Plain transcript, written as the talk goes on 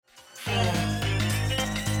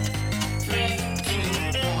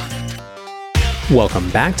Welcome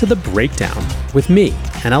back to The Breakdown with me,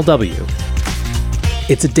 NLW.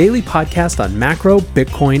 It's a daily podcast on macro,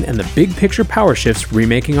 Bitcoin, and the big picture power shifts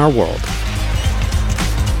remaking our world.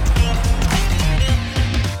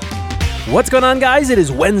 What's going on, guys? It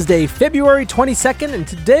is Wednesday, February 22nd, and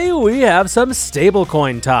today we have some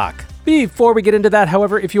stablecoin talk. Before we get into that,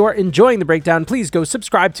 however, if you are enjoying The Breakdown, please go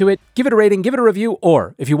subscribe to it, give it a rating, give it a review,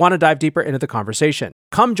 or if you want to dive deeper into the conversation,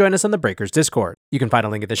 come join us on the Breakers Discord. You can find a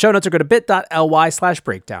link in the show notes or go to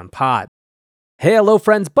bit.ly/breakdownpod. Hey, hello,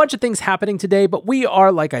 friends. Bunch of things happening today, but we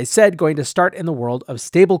are, like I said, going to start in the world of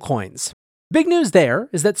stablecoins. Big news there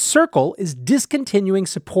is that Circle is discontinuing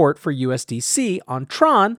support for USDC on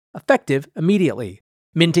Tron effective immediately.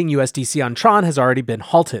 Minting USDC on Tron has already been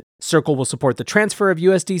halted. Circle will support the transfer of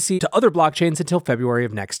USDC to other blockchains until February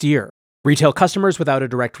of next year. Retail customers without a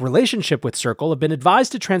direct relationship with Circle have been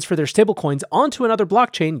advised to transfer their stablecoins onto another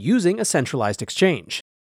blockchain using a centralized exchange.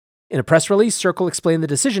 In a press release, Circle explained the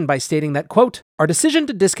decision by stating that, quote, "Our decision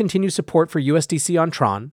to discontinue support for USDC on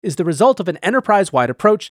Tron is the result of an enterprise-wide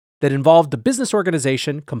approach that involved the business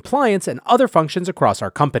organization, compliance, and other functions across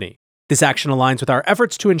our company. This action aligns with our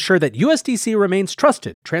efforts to ensure that USDC remains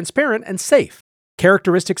trusted, transparent, and safe,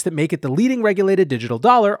 characteristics that make it the leading regulated digital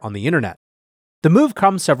dollar on the internet." The move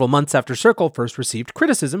comes several months after Circle first received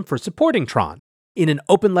criticism for supporting Tron. In an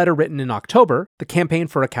open letter written in October, the Campaign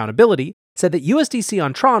for Accountability said that USDC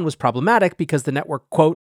on Tron was problematic because the network,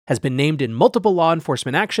 quote, "has been named in multiple law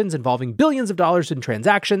enforcement actions involving billions of dollars in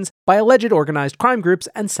transactions by alleged organized crime groups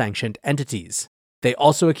and sanctioned entities." They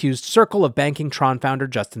also accused Circle of banking Tron founder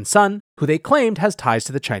Justin Sun, who they claimed has ties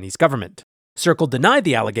to the Chinese government. Circle denied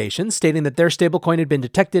the allegations, stating that their stablecoin had been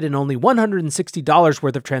detected in only $160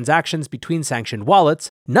 worth of transactions between sanctioned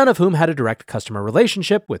wallets, none of whom had a direct customer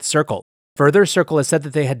relationship with Circle. Further, Circle has said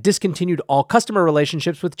that they had discontinued all customer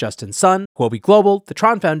relationships with Justin Sun, Huobi Global, the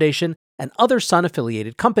Tron Foundation, and other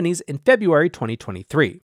Sun-affiliated companies in February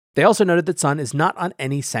 2023. They also noted that Sun is not on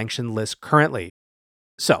any sanctioned list currently.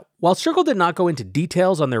 So, while Circle did not go into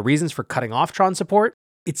details on their reasons for cutting off Tron support,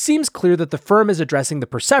 it seems clear that the firm is addressing the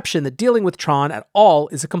perception that dealing with Tron at all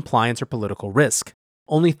is a compliance or political risk.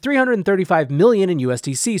 Only $335 million in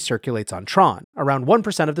USDC circulates on Tron, around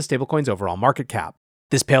 1% of the stablecoin's overall market cap.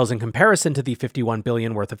 This pales in comparison to the $51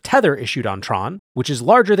 billion worth of Tether issued on Tron, which is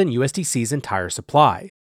larger than USDC's entire supply.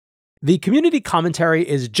 The community commentary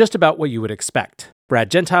is just about what you would expect.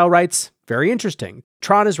 Brad Gentile writes, "Very interesting.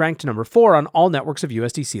 Tron is ranked number 4 on all networks of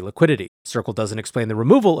USDC liquidity. Circle doesn't explain the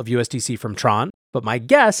removal of USDC from Tron, but my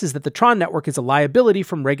guess is that the Tron network is a liability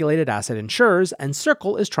from regulated asset insurers, and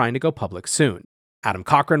Circle is trying to go public soon." Adam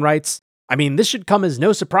Cochran writes, "I mean, this should come as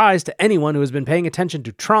no surprise to anyone who has been paying attention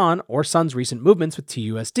to Tron or Sun's recent movements with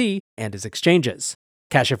TUSD and his exchanges."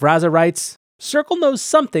 Kashif Raza writes, "Circle knows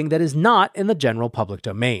something that is not in the general public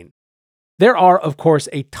domain." There are, of course,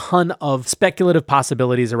 a ton of speculative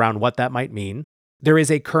possibilities around what that might mean. There is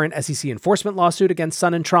a current SEC enforcement lawsuit against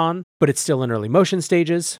Sun and Tron, but it's still in early motion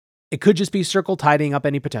stages. It could just be Circle tidying up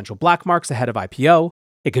any potential black marks ahead of IPO.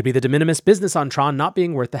 It could be the de minimis business on Tron not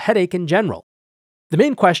being worth the headache in general. The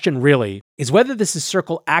main question, really, is whether this is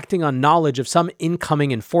Circle acting on knowledge of some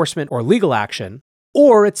incoming enforcement or legal action,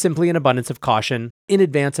 or it's simply an abundance of caution in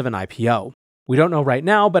advance of an IPO. We don't know right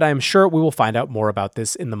now, but I am sure we will find out more about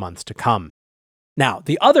this in the months to come. Now,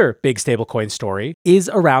 the other big stablecoin story is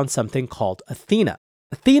around something called Athena.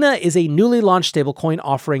 Athena is a newly launched stablecoin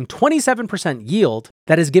offering 27% yield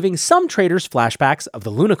that is giving some traders flashbacks of the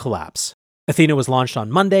Luna collapse. Athena was launched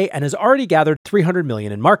on Monday and has already gathered $300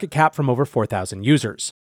 million in market cap from over 4,000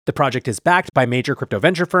 users. The project is backed by major crypto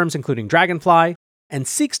venture firms, including Dragonfly, and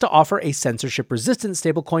seeks to offer a censorship-resistant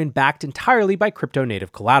stablecoin backed entirely by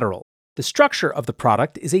crypto-native collateral. The structure of the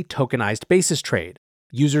product is a tokenized basis trade.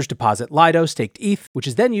 Users deposit Lido staked ETH, which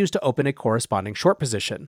is then used to open a corresponding short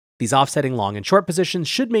position. These offsetting long and short positions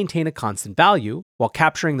should maintain a constant value, while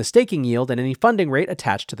capturing the staking yield and any funding rate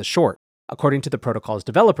attached to the short. According to the protocol's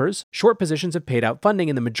developers, short positions have paid out funding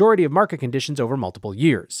in the majority of market conditions over multiple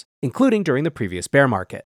years, including during the previous bear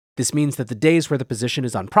market. This means that the days where the position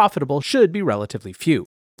is unprofitable should be relatively few.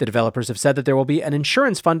 The developers have said that there will be an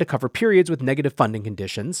insurance fund to cover periods with negative funding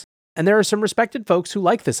conditions, and there are some respected folks who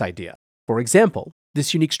like this idea. For example,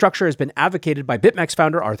 this unique structure has been advocated by BitMEX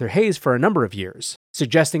founder Arthur Hayes for a number of years,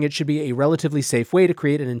 suggesting it should be a relatively safe way to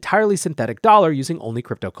create an entirely synthetic dollar using only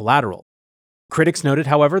crypto collateral. Critics noted,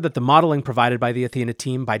 however, that the modeling provided by the Athena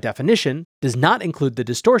team, by definition, does not include the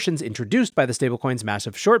distortions introduced by the stablecoin's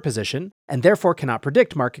massive short position, and therefore cannot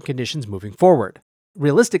predict market conditions moving forward.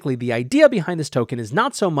 Realistically, the idea behind this token is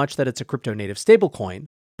not so much that it's a crypto-native stablecoin,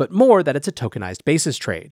 but more that it's a tokenized basis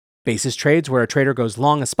trade. Basis trades, where a trader goes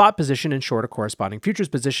long a spot position and short a corresponding futures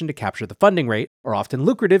position to capture the funding rate, are often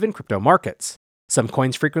lucrative in crypto markets. Some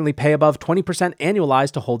coins frequently pay above 20%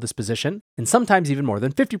 annualized to hold this position, and sometimes even more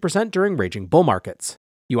than 50% during raging bull markets.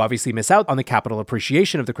 You obviously miss out on the capital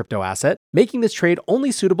appreciation of the crypto asset, making this trade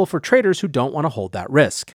only suitable for traders who don't want to hold that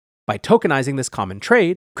risk. By tokenizing this common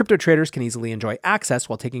trade, crypto traders can easily enjoy access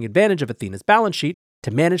while taking advantage of Athena's balance sheet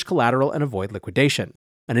to manage collateral and avoid liquidation.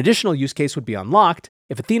 An additional use case would be unlocked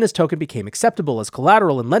if Athena's token became acceptable as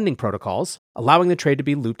collateral in lending protocols, allowing the trade to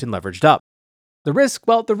be looped and leveraged up. The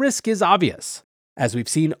risk is obvious. As we've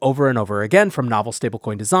seen over and over again from novel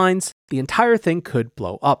stablecoin designs, the entire thing could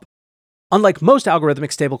blow up. Unlike most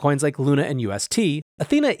algorithmic stablecoins like Luna and UST,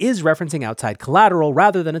 Athena is referencing outside collateral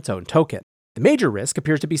rather than its own token. The major risk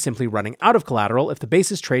appears to be simply running out of collateral if the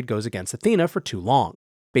basis trade goes against Athena for too long.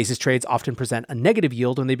 Basis trades often present a negative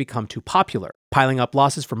yield when they become too popular, piling up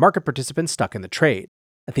losses for market participants stuck in the trade.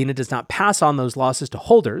 Athena does not pass on those losses to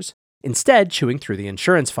holders, instead chewing through the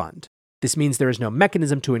insurance fund. This means there is no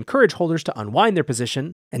mechanism to encourage holders to unwind their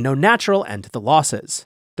position and no natural end to the losses.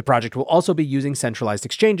 The project will also be using centralized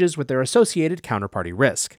exchanges with their associated counterparty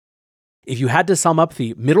risk. If you had to sum up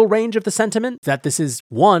the middle range of the sentiment, that this is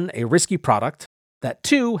 1, a risky product, that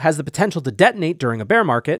 2, has the potential to detonate during a bear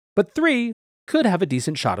market, but 3, could have a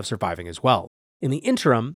decent shot of surviving as well. In the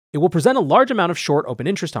interim, it will present a large amount of short open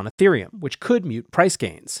interest on Ethereum, which could mute price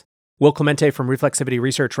gains. Will Clemente from Reflexivity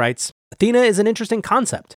Research writes, Athena is an interesting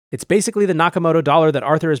concept. It's basically the Nakamoto dollar that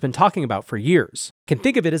Arthur has been talking about for years. Can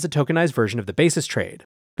think of it as a tokenized version of the basis trade.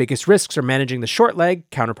 Biggest risks are managing the short leg,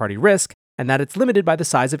 counterparty risk, and that it's limited by the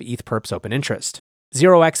size of ETH perp's open interest.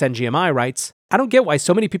 0xNGMI writes, I don't get why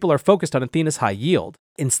so many people are focused on Athena's high yield,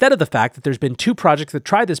 instead of the fact that there's been 2 projects that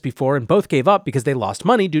tried this before and both gave up because they lost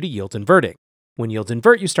money due to yields inverting. When yields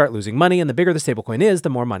invert, you start losing money, and the bigger the stablecoin is, the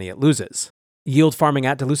more money it loses. Yield Farming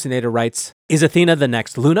at Delucinator writes, is Athena the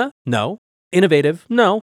next Luna? No. Innovative?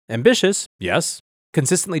 No. Ambitious? Yes.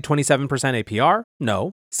 Consistently 27% APR?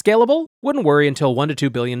 No. Scalable? Wouldn't worry until 1 to 2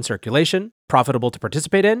 billion circulation. Profitable to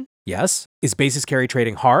participate in? Yes. Is basis carry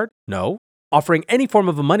trading hard? No. Offering any form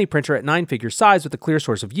of a money printer at 9-figure size with a clear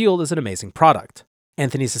source of yield is an amazing product.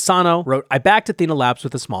 Anthony Sassano wrote, I backed Athena Labs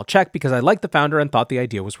with a small check because I liked the founder and thought the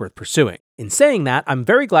idea was worth pursuing. In saying that, I'm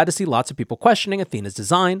very glad to see lots of people questioning Athena's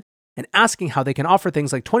design and asking how they can offer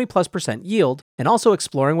things like 20+% yield and also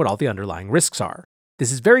exploring what all the underlying risks are.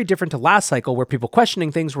 This is very different to last cycle where people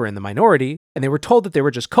questioning things were in the minority and they were told that they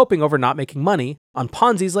were just coping over not making money on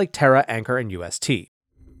Ponzi's like Terra, Anchor, and UST.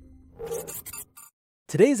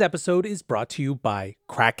 Today's episode is brought to you by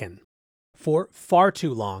Kraken. For far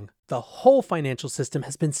too long, the whole financial system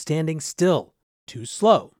has been standing still, too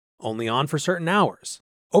slow, only on for certain hours,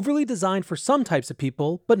 overly designed for some types of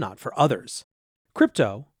people, but not for others.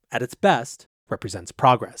 Crypto, at its best, represents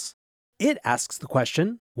progress. It asks the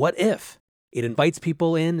question, what if? It invites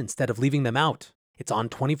people in instead of leaving them out. It's on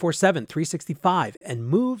 24/7, 365, and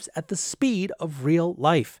moves at the speed of real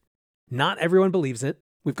life. Not everyone believes it.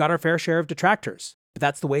 We've got our fair share of detractors, but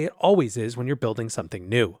that's the way it always is when you're building something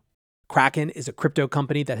new. Kraken is a crypto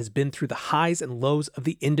company that has been through the highs and lows of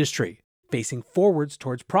the industry, facing forwards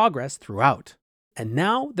towards progress throughout. And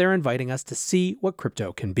now they're inviting us to see what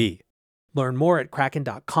crypto can be. Learn more at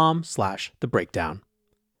kraken.com/thebreakdown.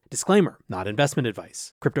 Disclaimer, not investment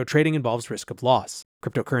advice. Crypto trading involves risk of loss.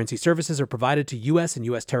 Cryptocurrency services are provided to U.S. and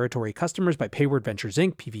U.S. territory customers by Payward Ventures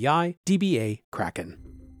Inc., PVI, DBA, Kraken.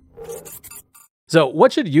 So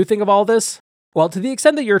what should you think of all this? Well, to the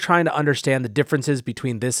extent that you're trying to understand the differences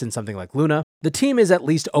between this and something like Luna, the team is at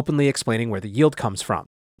least openly explaining where the yield comes from.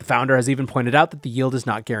 The founder has even pointed out that the yield is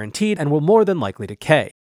not guaranteed and will more than likely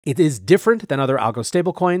decay. It is different than other algo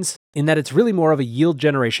stablecoins in that it's really more of a yield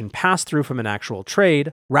generation pass-through from an actual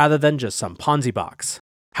trade rather than just some Ponzi box.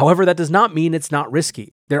 However, that does not mean it's not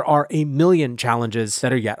risky. There are a million challenges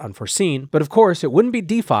that are yet unforeseen, but of course, it wouldn't be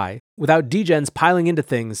DeFi without degens piling into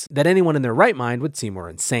things that anyone in their right mind would see more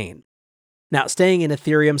insane. Now, staying in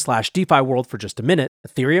Ethereum/DeFi world for just a minute,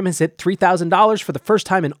 Ethereum has hit $3,000 for the first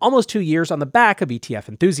time in almost 2 years on the back of ETF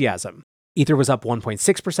enthusiasm. Ether was up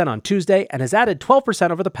 1.6% on Tuesday and has added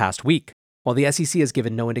 12% over the past week. While the SEC has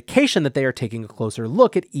given no indication that they are taking a closer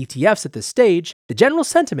look at ETFs at this stage, the general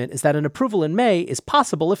sentiment is that an approval in May is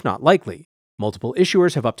possible if not likely. Multiple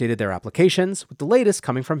issuers have updated their applications, with the latest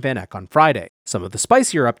coming from Van Eck on Friday. Some of the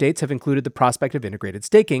spicier updates have included the prospect of integrated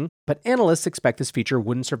staking, but analysts expect this feature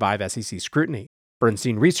wouldn't survive SEC scrutiny.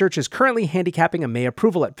 Bernstein Research is currently handicapping a May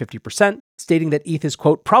approval at 50%, stating that ETH is,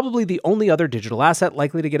 quote, probably the only other digital asset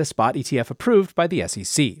likely to get a spot ETF approved by the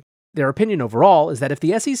SEC. Their opinion overall is that if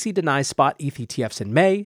the SEC denies spot ETH ETFs in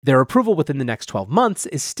May, their approval within the next 12 months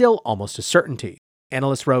is still almost a certainty.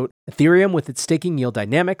 Analysts wrote, Ethereum, with its staking yield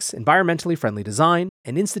dynamics, environmentally friendly design,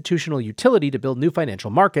 and institutional utility to build new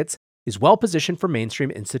financial markets, is well positioned for mainstream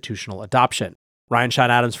institutional adoption. Ryan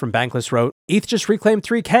Sean Adams from Bankless wrote, ETH just reclaimed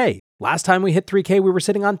 3K. Last time we hit 3K, we were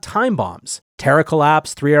sitting on time bombs. Terra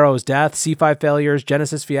collapse, 3 Arrows death, C5 failures,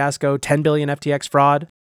 Genesis fiasco, 10 billion FTX fraud.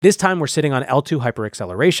 This time we're sitting on L2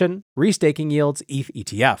 hyperacceleration, restaking yields, ETH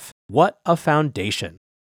ETF. What a foundation.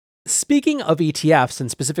 Speaking of ETFs, and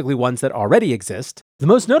specifically ones that already exist, the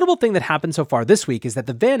most notable thing that happened so far this week is that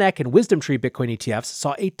the Van Eck and Wisdom Tree Bitcoin ETFs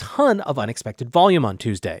saw a ton of unexpected volume on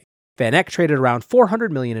Tuesday. Van Eck traded around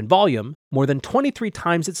 400 million in volume, more than 23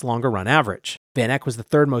 times its longer run average. Van Eck was the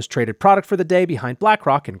third most traded product for the day behind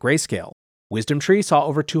BlackRock and Grayscale. Wisdom Tree saw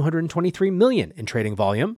over 223 million in trading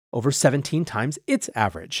volume, over 17 times its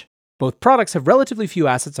average. Both products have relatively few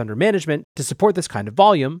assets under management to support this kind of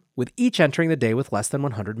volume, with each entering the day with less than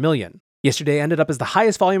 100 million. Yesterday ended up as the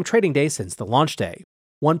highest volume trading day since the launch day.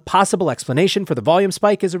 One possible explanation for the volume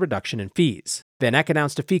spike is a reduction in fees. Van Eck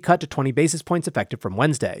announced a fee cut to 20 basis points effective from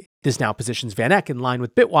Wednesday. This now positions Van Eck in line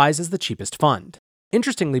with Bitwise as the cheapest fund.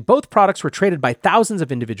 Interestingly, both products were traded by thousands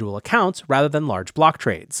of individual accounts rather than large block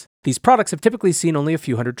trades. These products have typically seen only a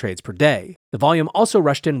few hundred trades per day. The volume also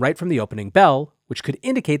rushed in right from the opening bell, which could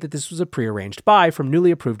indicate that this was a prearranged buy from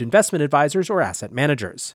newly approved investment advisors or asset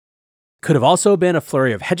managers. Could have also been a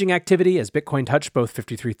flurry of hedging activity as Bitcoin touched both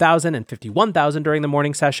 53,000 and 51,000 during the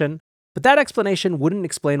morning session, but that explanation wouldn't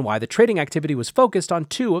explain why the trading activity was focused on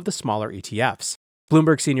two of the smaller ETFs.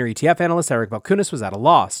 Bloomberg senior ETF analyst Eric Balkunas was at a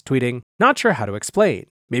loss, tweeting, "Not sure how to explain.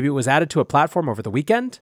 Maybe it was added to a platform over the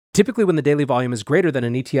weekend? Typically when the daily volume is greater than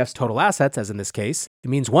an ETF's total assets, as in this case, it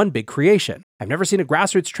means one big creation. I've never seen a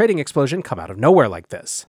grassroots trading explosion come out of nowhere like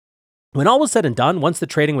this." When all was said and done, once the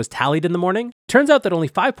trading was tallied in the morning, turns out that only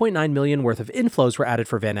 5.9 million worth of inflows were added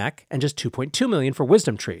for Van Eck and just 2.2 million for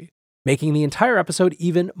Wisdom Tree, making the entire episode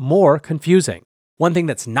even more confusing. One thing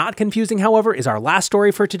that's not confusing, however, is our last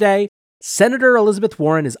story for today. Senator Elizabeth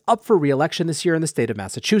Warren is up for re-election this year in the state of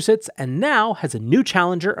Massachusetts and now has a new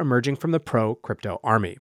challenger emerging from the pro-crypto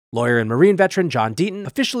army. Lawyer and Marine veteran John Deaton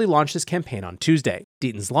officially launched his campaign on Tuesday.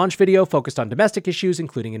 Deaton's launch video focused on domestic issues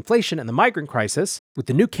including inflation and the migrant crisis, with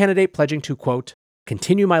the new candidate pledging to, quote,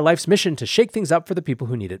 "continue my life's mission to shake things up for the people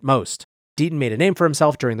who need it most." Deaton made a name for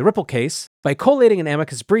himself during the Ripple case by collating an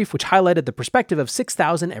amicus brief which highlighted the perspective of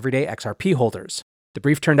 6,000 everyday XRP holders. The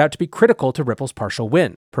brief turned out to be critical to Ripple's partial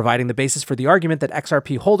win, providing the basis for the argument that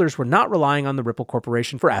XRP holders were not relying on the Ripple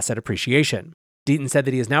Corporation for asset appreciation. Deaton said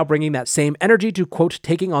that he is now bringing that same energy to, quote,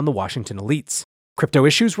 taking on the Washington elites. Crypto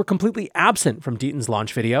issues were completely absent from Deaton's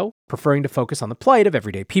launch video, preferring to focus on the plight of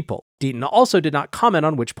everyday people. Deaton also did not comment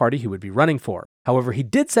on which party he would be running for. However, he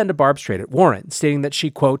did send a barb straight at Warren, stating that she,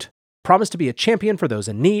 quote, promised to be a champion for those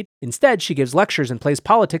in need. Instead, she gives lectures and plays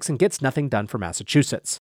politics and gets nothing done for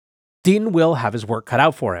Massachusetts. Deaton will have his work cut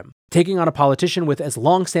out for him. Taking on a politician with as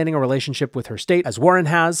long-standing a relationship with her state as Warren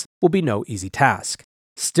has will be no easy task.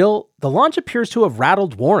 Still, the launch appears to have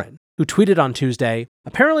rattled Warren, who tweeted on Tuesday,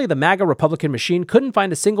 "Apparently the MAGA Republican machine couldn't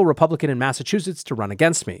find a single Republican in Massachusetts to run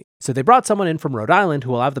against me, so they brought someone in from Rhode Island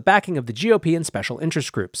who will have the backing of the GOP and special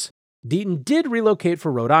interest groups." Deaton did relocate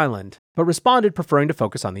for Rhode Island, but responded preferring to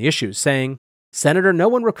focus on the issues, saying, "Senator, no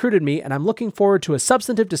one recruited me, and I'm looking forward to a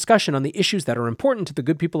substantive discussion on the issues that are important to the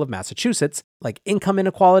good people of Massachusetts, like income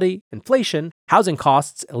inequality, inflation, housing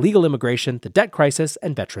costs, illegal immigration, the debt crisis,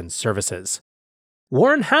 and veterans services."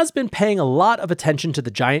 Warren has been paying a lot of attention to the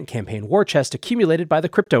giant campaign war chest accumulated by the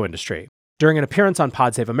crypto industry. During an appearance on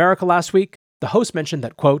Pod Save America last week, the host mentioned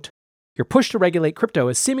that, quote, "Your push to regulate crypto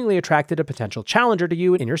has seemingly attracted a potential challenger to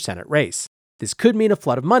you in your Senate race. This could mean a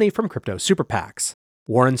flood of money from crypto super PACs."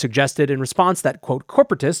 Warren suggested in response that, quote,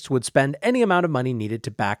 corporatists would spend any amount of money needed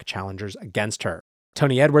to back challengers against her.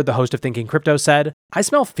 Tony Edward, the host of Thinking Crypto, said, "I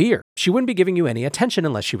smell fear. She wouldn't be giving you any attention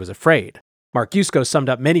unless she was afraid." Mark Yusko summed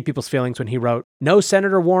up many people's feelings when he wrote, "No,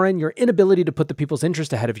 Senator Warren, your inability to put the people's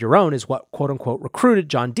interest ahead of your own is what, quote-unquote, recruited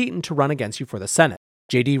John Deaton to run against you for the Senate.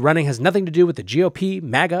 JD, running has nothing to do with the GOP,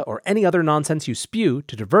 MAGA, or any other nonsense you spew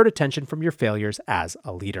to divert attention from your failures as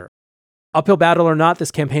a leader." Uphill battle or not,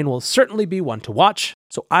 this campaign will certainly be one to watch,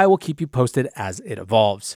 so I will keep you posted as it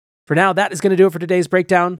evolves. For now, that is going to do it for today's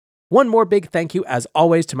breakdown. One more big thank you, as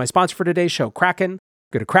always, to my sponsor for today's show, Kraken.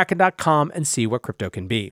 Go to kraken.com and see what crypto can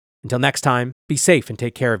be. Until next time, be safe and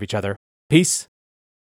take care of each other. Peace.